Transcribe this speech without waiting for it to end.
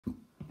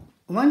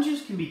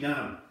Lunges can be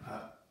done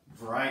a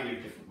variety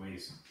of different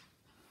ways.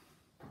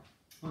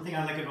 One thing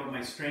I like about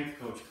my strength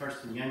coach,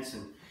 Karsten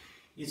Jensen,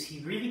 is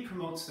he really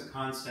promotes the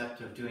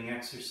concept of doing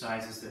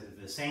exercises that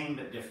are the same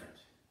but different,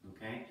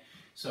 okay?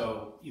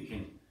 So you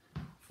can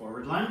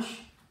forward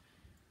lunge,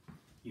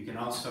 you can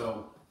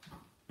also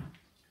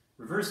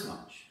reverse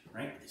lunge,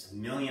 right? There's a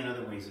million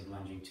other ways of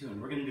lunging too,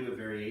 and we're going to do a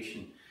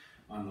variation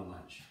on the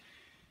lunge.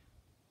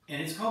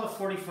 And it's called a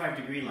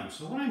 45-degree lunge.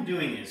 So what I'm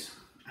doing is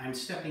I'm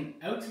stepping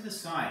out to the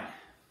side,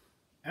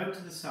 out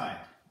to the side,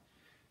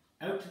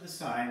 out to the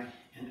side,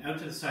 and out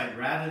to the side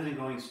rather than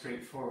going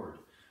straight forward.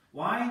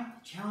 Why?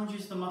 It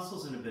challenges the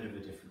muscles in a bit of a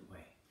different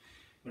way.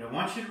 What I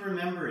want you to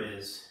remember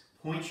is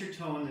point your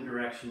toe in the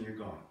direction you're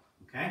going,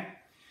 okay?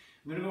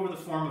 I'm going to go over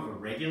the form of a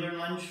regular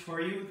lunge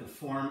for you. The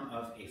form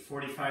of a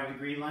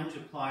 45-degree lunge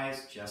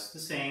applies just the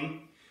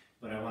same,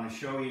 but I want to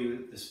show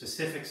you the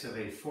specifics of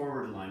a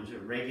forward lunge, a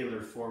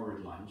regular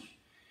forward lunge,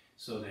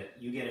 so that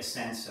you get a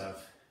sense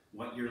of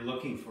what you're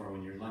looking for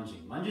when you're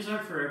lunging. Lunges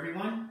aren't for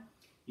everyone.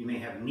 You may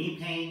have knee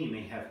pain, you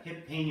may have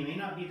hip pain, you may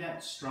not be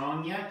that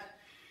strong yet.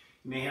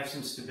 You may have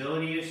some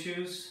stability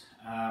issues.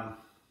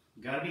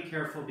 You've got to be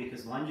careful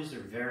because lunges are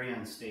very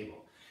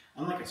unstable.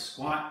 Unlike a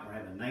squat where I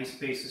have a nice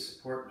base of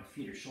support, my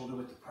feet are shoulder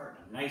width apart,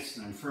 I'm nice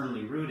and I'm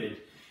firmly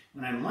rooted.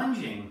 When I'm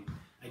lunging,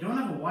 I don't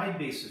have a wide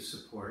base of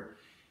support,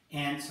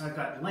 and so I've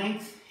got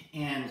length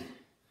and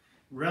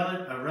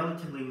a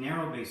relatively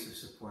narrow base of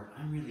support.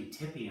 I'm really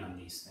tippy on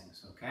these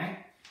things, okay?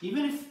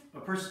 Even if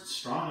a person's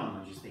strong on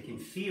lunges, they can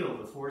feel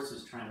the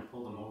forces trying to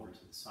pull them over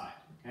to the side,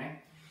 okay?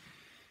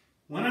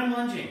 When I'm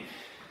lunging,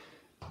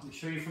 let me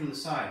show you from the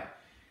side.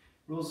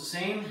 Rules the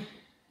same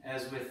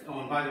as with, oh,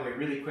 and by the way,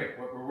 really quick,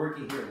 what we're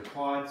working here, the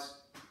quads,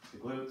 the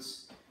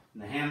glutes,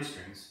 and the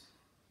hamstrings.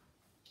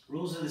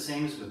 Rules are the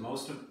same as with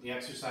most of the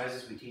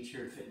exercises we teach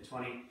here at Fit in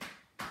 20.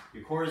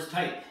 Your core is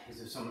tight,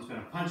 as if someone's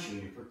going to punch you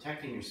and you're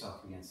protecting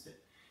yourself against it.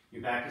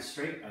 Your back is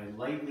straight by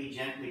lightly,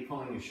 gently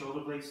pulling your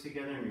shoulder blades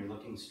together and you're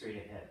looking straight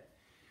ahead.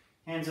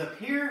 Hands up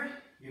here,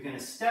 you're going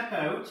to step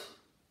out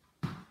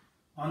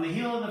on the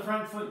heel of the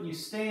front foot and you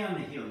stay on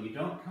the heel. You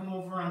don't come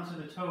over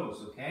onto the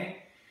toes,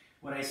 okay?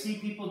 What I see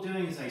people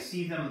doing is I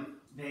see them,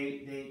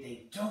 they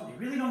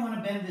really don't want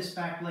to bend this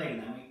back leg.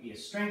 And that might be a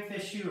strength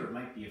issue or it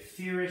might be a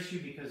fear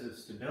issue because of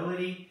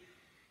stability.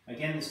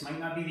 Again, this might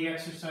not be the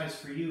exercise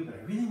for you, but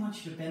I really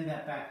want you to bend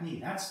that back knee.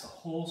 That's the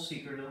whole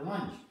secret of the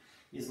lunge,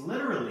 is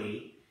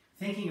literally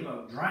thinking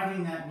about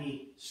driving that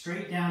knee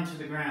straight down to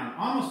the ground,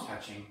 almost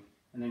touching,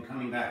 and then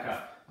coming back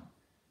up.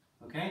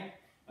 Okay?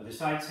 Other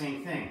side,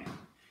 same thing.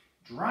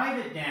 Drive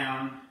it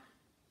down,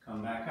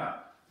 come back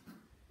up.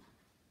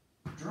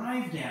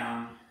 Drive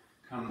down,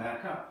 come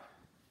back up.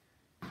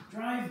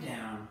 Drive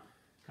down,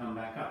 come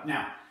back up.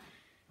 Now,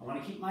 I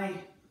want to keep my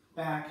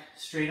back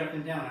straight up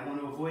and down. I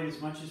want to avoid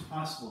as much as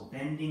possible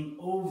bending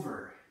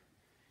over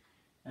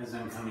as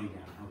I'm coming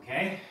down,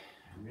 okay?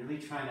 I'm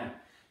really trying to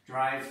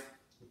drive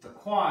with the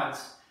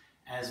quads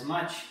as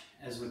much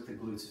as with the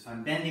glutes. If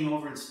I'm bending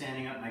over and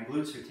standing up, my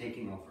glutes are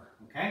taking over,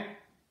 okay?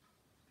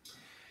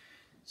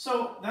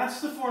 So that's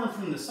the form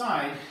from the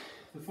side.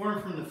 The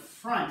form from the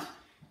front,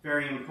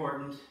 very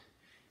important.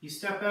 You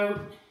step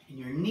out and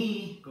your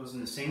knee goes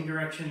in the same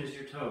direction as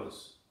your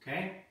toes,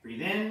 okay?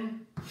 Breathe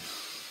in,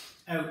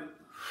 out.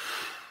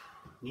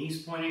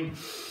 Knees pointing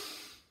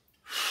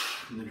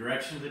in the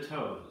direction of the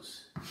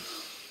toes.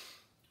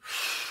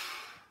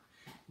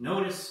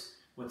 Notice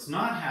what's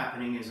not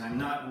happening is I'm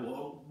not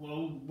whoa,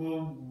 whoa,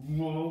 whoa,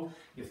 whoa.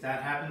 If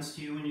that happens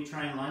to you when you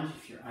try and lunge,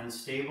 if you're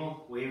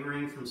unstable,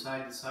 wavering from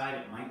side to side,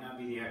 it might not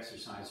be the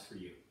exercise for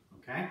you,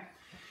 okay?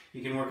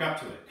 You can work up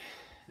to it.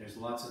 There's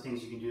lots of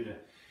things you can do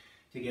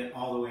to get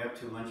all the way up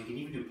to a lunge. You can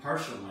even do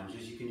partial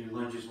lunges. You can do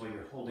lunges while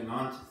you're holding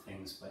on to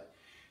things, but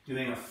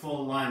doing a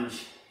full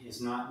lunge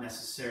is not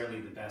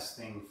necessarily the best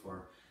thing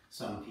for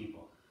some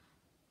people.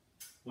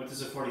 What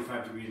does a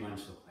 45-degree lunge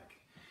look like?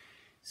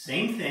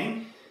 Same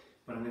thing,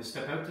 but I'm going to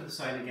step out to the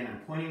side again. I'm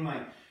pointing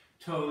my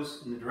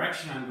toes in the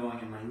direction I'm going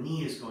and my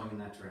knee is going in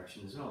that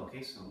direction as well.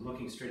 Okay, so I'm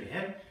looking straight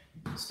ahead.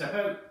 Step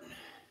out.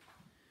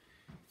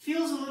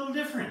 Feels a little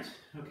different,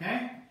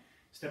 okay?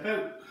 Step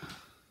out.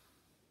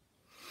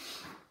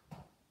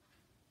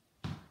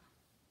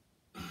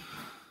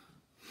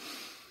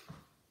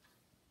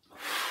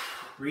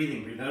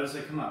 Breathing, breathe out as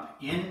I come up.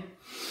 In,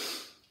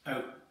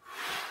 out,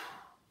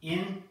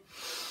 in,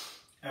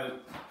 out,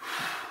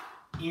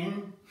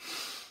 in,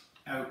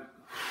 out,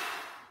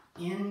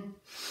 in,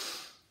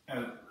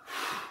 out.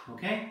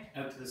 Okay?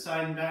 Out to the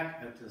side and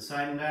back, out to the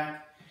side and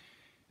back.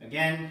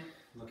 Again,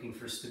 looking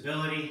for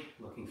stability,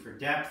 looking for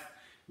depth,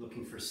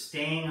 looking for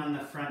staying on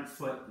the front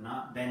foot,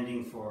 not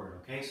bending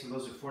forward. Okay? So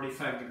those are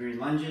 45-degree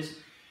lunges.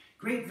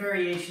 Great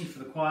variation for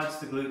the quads,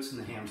 the glutes, and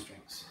the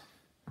hamstrings.